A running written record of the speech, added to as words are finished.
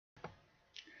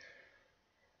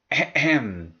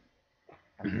Ahem.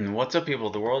 What's up, people?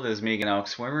 The world is me,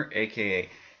 Alex Swimmer, aka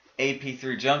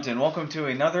AP3 Jumped, and welcome to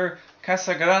another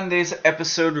Casagrandes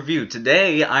episode review.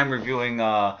 Today, I'm reviewing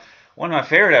one of my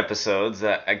favorite episodes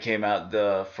that I came out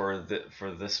for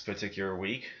this particular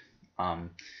week,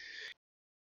 um,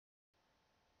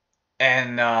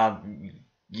 and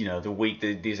the week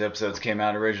that these episodes came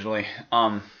out originally.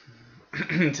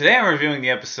 Today, I'm reviewing the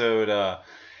episode.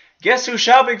 Guess who's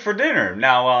shopping for dinner?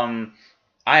 Now,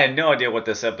 I had no idea what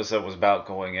this episode was about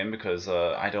going in because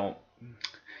I don't.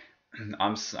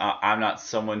 I'm not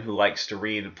someone who likes to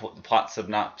read the plot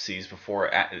synopses before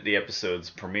the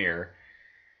episode's premiere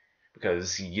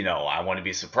because I want to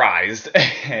be surprised,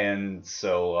 and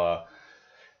so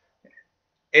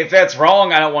if that's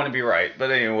wrong, I don't want to be right. But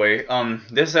anyway,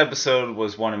 this episode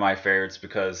was one of my favorites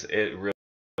because it really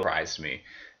surprised me,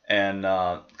 and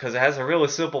because it has a really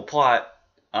simple plot.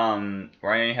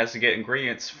 Ryan has to get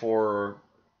ingredients for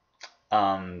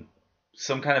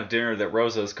some kind of dinner that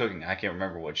Rosa is cooking. I can't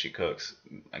remember what she cooks.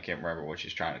 I can't remember what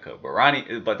she's trying to cook.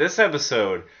 But this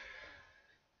episode,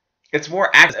 it's more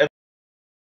action.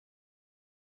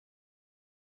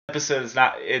 Episode is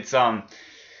not. It's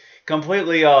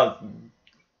completely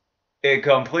it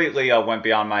completely went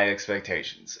beyond my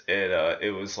expectations.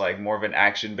 It was like more of an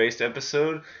action based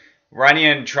episode.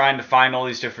 Ryan trying to find all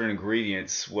these different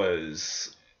ingredients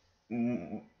was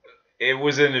it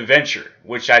was an adventure,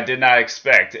 which I did not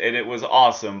expect, and it was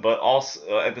awesome. But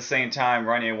also at the same time,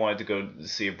 Rania wanted to go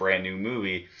see a brand new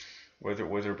movie with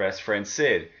her best friend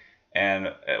Sid,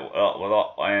 and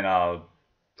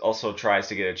also tries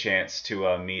to get a chance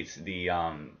to meet the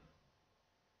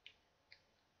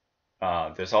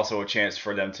There's also a chance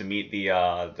for them to meet the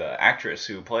actress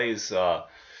who plays the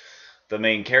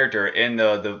main character in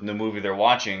the movie they're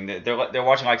watching. They're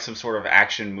watching like some sort of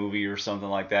action movie or something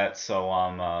like that.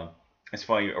 So it's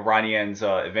funny. Iranian's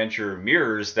adventure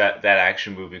mirrors that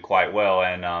action movie quite well,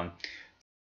 and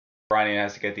Iranian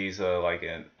has to get these like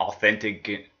an authentic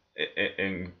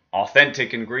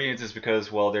ingredients is because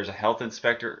there's a health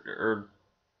inspector or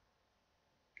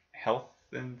health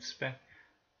inspector.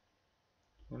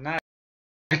 Not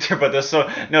but there's no,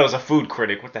 it's a food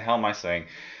critic. What the hell am I saying?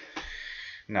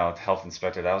 No, it's health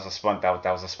inspector. That was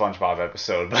that was a SpongeBob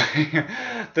episode. But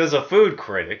there's a food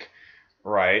critic,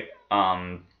 right?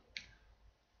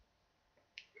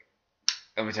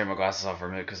 Let me take my glasses off for a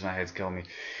minute because my head's killing me.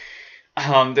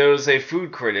 There was a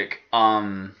food critic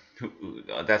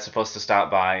that's supposed to stop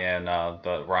by, and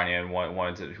but Ryan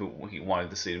wanted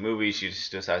to see the movie. She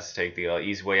just decides to take the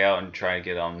easy way out and try to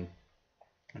get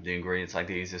the ingredients like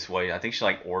the easiest way. I think she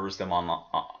like orders them on.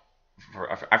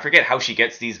 I forget how she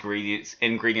gets these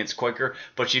ingredients quicker,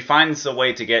 but she finds a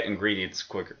way to get ingredients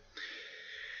quicker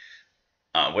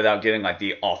without getting like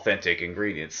the authentic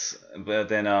ingredients. But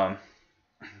then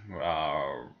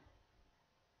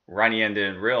Ryan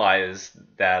didn't realize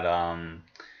that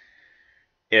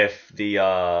if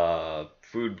the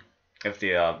food if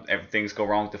things go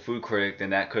wrong with the food critic,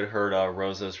 then that could hurt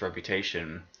Rosa's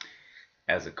reputation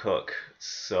as a cook.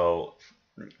 So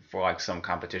for like some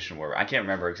competition where I can't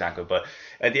remember exactly, but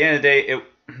at the end of the day,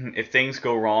 if things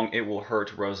go wrong, it will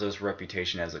hurt Rosa's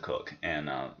reputation as a cook.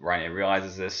 And Ryan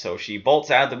realizes this, so she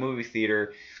bolts out of the movie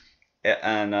theater,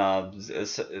 and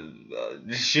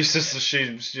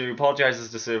she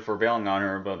apologizes to Sid for bailing on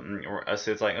her, but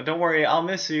Sid's like, oh, "Don't worry, I'll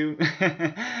miss you."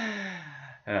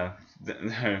 uh,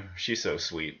 she's so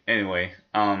sweet. Anyway,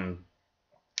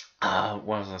 what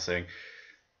was I saying?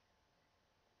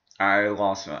 I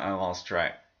lost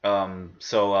track. Brian,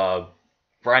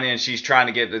 she's trying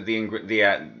to get the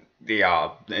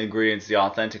ingredients the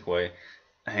authentic way,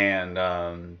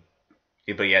 and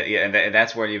but yeah, and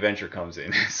that's where the adventure comes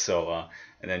in.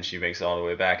 And then she makes it all the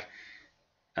way back.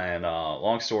 And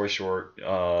long story short,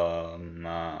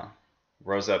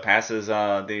 Rosa passes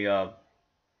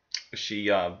she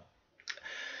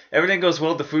everything goes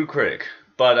well with the food critic,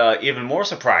 but even more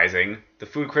surprising, the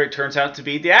food critic turns out to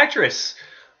be the actress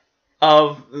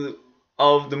of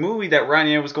the movie that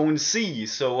Rania was going to see.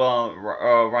 So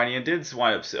Rania did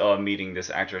wind up meeting this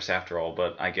actress after all,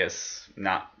 but I guess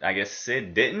not. I guess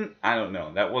Sid didn't. I don't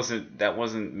know. That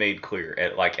wasn't made clear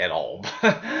at all.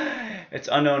 It's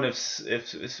unknown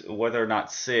if whether or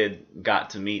not Sid got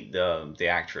to meet the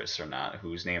actress or not,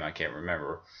 whose name I can't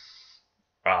remember.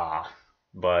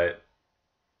 But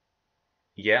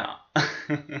yeah.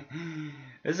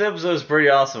 This episode is pretty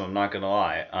awesome, I'm not gonna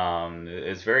lie.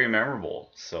 It's very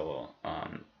memorable. So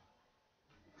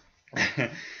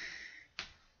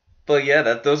But yeah,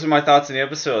 those are my thoughts on the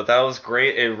episode. That was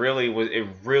great. It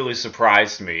really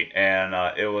surprised me, and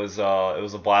it was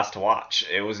a blast to watch.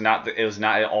 It was not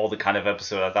at all the kind of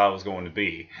episode I thought it was going to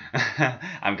be.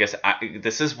 I'm guessing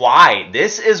this is why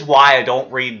I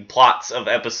don't read plots of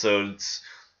episodes.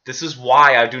 This is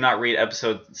why I do not read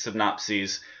episode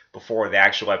synopses before the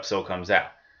actual episode comes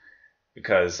out,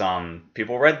 because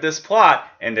people read this plot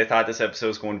and they thought this episode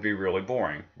was going to be really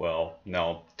boring. Well,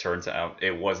 no, turns out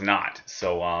it was not.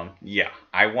 So yeah,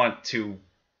 I want to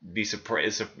be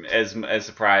surprised as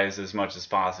surprised as much as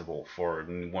possible for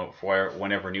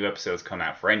whenever new episodes come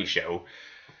out for any show.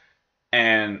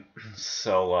 And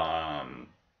so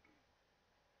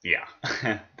yeah,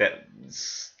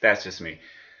 that's just me.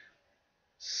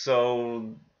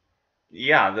 So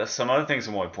yeah, some other things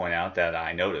I want to point out that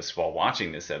I noticed while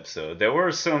watching this episode. There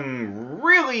were some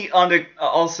really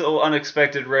also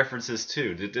unexpected references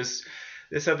too. This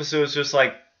episode is just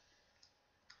like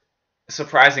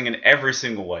surprising in every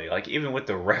single way. Like even with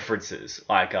the references,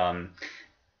 like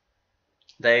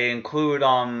they include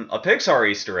a Pixar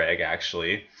Easter egg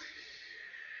actually.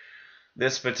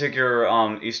 This particular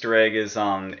Easter egg is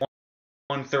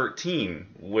 113,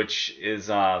 which is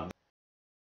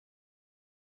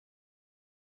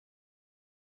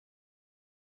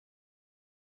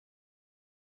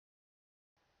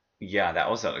yeah, that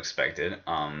was unexpected.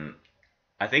 I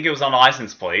think it was on a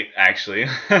license plate, actually,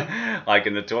 like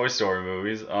in the Toy Story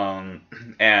movies.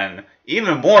 And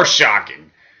even more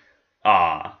shocking,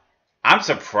 uh, I'm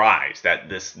surprised that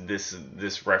this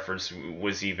reference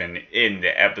was even in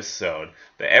the episode.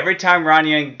 But every time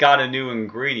Rania got a new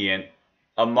ingredient,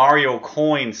 a Mario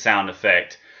coin sound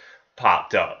effect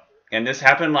popped up, and this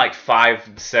happened like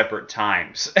 5 separate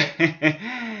times.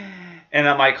 And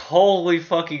I'm like, holy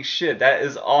fucking shit, that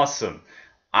is awesome.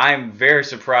 I'm very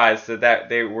surprised that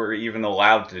they were even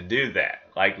allowed to do that.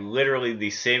 Like literally the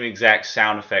same exact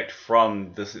sound effect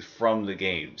from the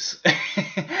games.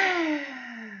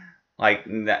 Like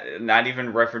not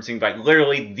even referencing, like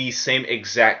literally the same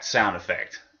exact sound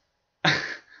effect.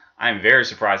 I'm very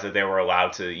surprised that they were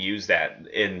allowed to use that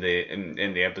in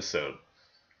the episode.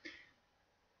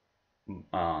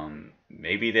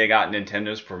 Maybe they got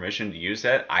Nintendo's permission to use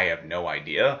that. I have no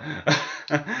idea.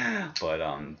 But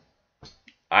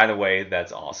either way,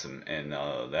 that's awesome, and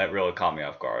that really caught me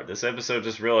off guard. This episode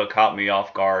just really caught me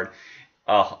off guard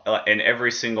in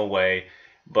every single way,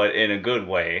 but in a good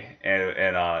way.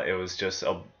 And it was just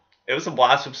it was a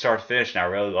blast from start to finish, and I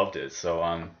really loved it.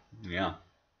 So yeah.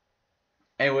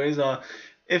 Anyways,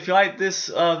 if you like this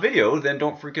video, then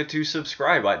don't forget to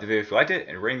subscribe, like the video if you liked it,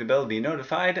 and ring the bell to be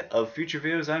notified of future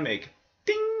videos I make.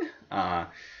 Ding!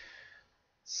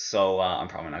 So I'm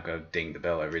probably not gonna ding the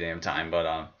bell every damn time,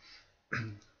 but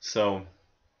so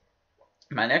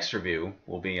my next review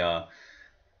will be my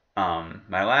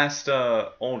last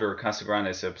older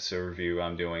Casagrandes episode review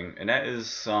I'm doing, and that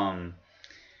is the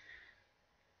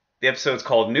episode's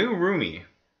called New Roomie.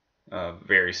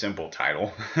 Very simple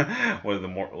title. one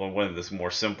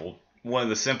of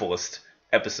the simplest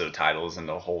episode titles in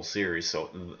the whole series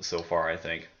so far, I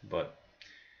think. But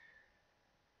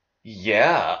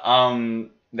yeah,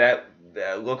 that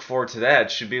look forward to that.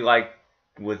 It should be like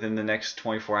within the next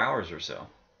 24 hours or so.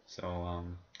 So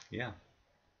yeah.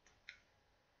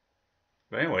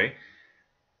 But anyway,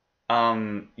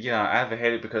 yeah, I have a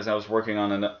headache because I was working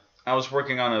on a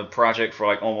project for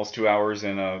like almost 2 hours,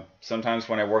 and sometimes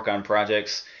when I work on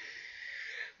projects,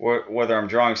 whether I'm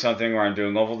drawing something or I'm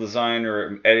doing level design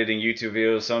or editing YouTube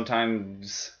videos,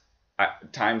 sometimes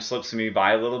time slips me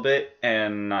by a little bit,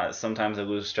 and sometimes I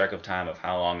lose track of time of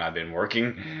how long I've been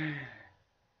working,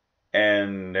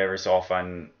 and every so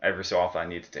often I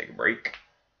need to take a break.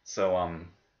 So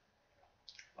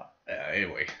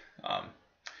anyway,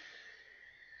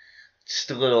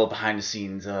 just a little behind the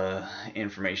scenes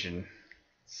information.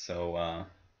 So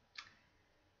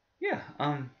yeah,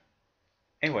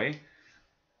 anyway,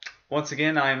 once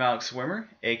again, I'm Alex Swimmer,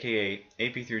 aka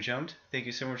AP3Jumped. Thank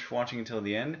you so much for watching until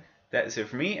the end. That is it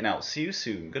for me, and I'll see you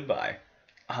soon. Goodbye.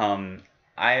 I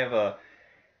have a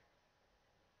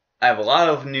lot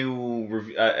of new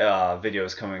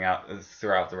videos coming out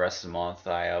throughout the rest of the month.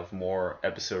 I have more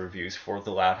episode reviews for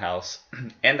The Loud House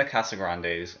and the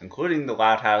Casagrandes, including The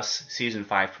Loud House Season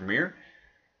 5 premiere,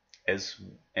 as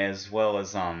well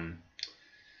as I'm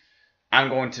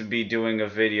going to be doing a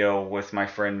video with my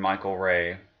friend Michael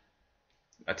Ray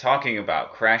talking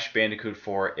about Crash Bandicoot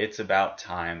 4 It's About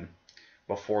Time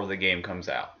before the game comes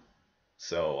out.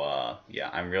 So yeah,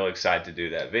 I'm really excited to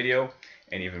do that video.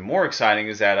 And even more exciting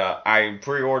is that I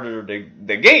pre-ordered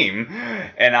the game,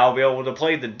 and I'll be able to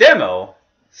play the demo.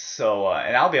 So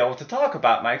and I'll be able to talk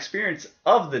about my experience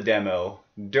of the demo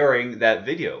during that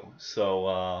video.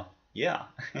 So yeah.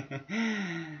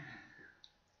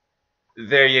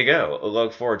 There you go.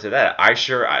 Look forward to that. I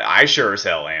sure as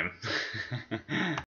hell am.